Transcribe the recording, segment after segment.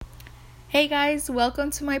Hey guys, welcome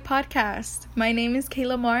to my podcast. My name is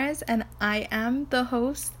Kayla Morris and I am the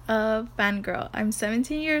host of Fangirl. I'm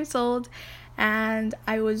 17 years old and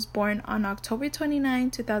I was born on October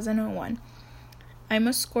 29, 2001. I'm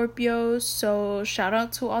a Scorpio, so shout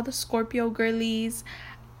out to all the Scorpio girlies.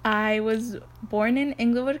 I was born in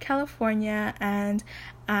Inglewood, California, and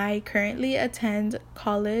I currently attend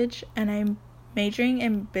college and I'm majoring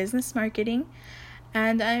in business marketing.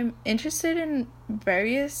 And I'm interested in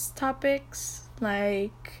various topics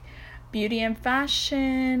like beauty and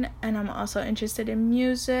fashion, and I'm also interested in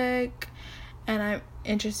music, and I'm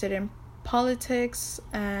interested in politics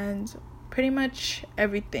and pretty much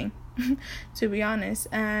everything, to be honest.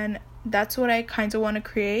 And that's what I kind of want to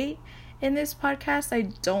create in this podcast. I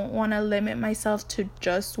don't want to limit myself to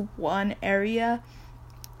just one area.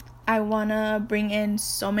 I want to bring in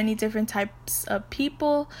so many different types of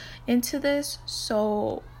people into this.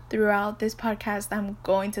 So throughout this podcast, I'm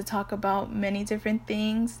going to talk about many different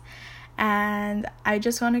things. And I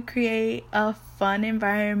just want to create a fun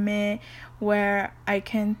environment where I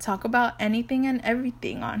can talk about anything and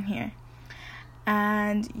everything on here.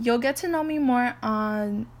 And you'll get to know me more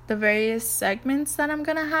on the various segments that I'm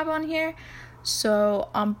going to have on here. So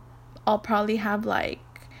I'll probably have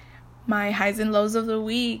my highs and lows of the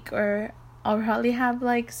week, or I'll probably have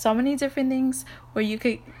so many different things where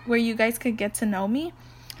you guys could get to know me.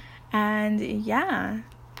 And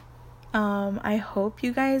I hope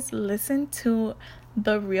you guys listen to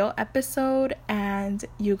the real episode and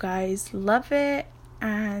you guys love it.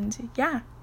 And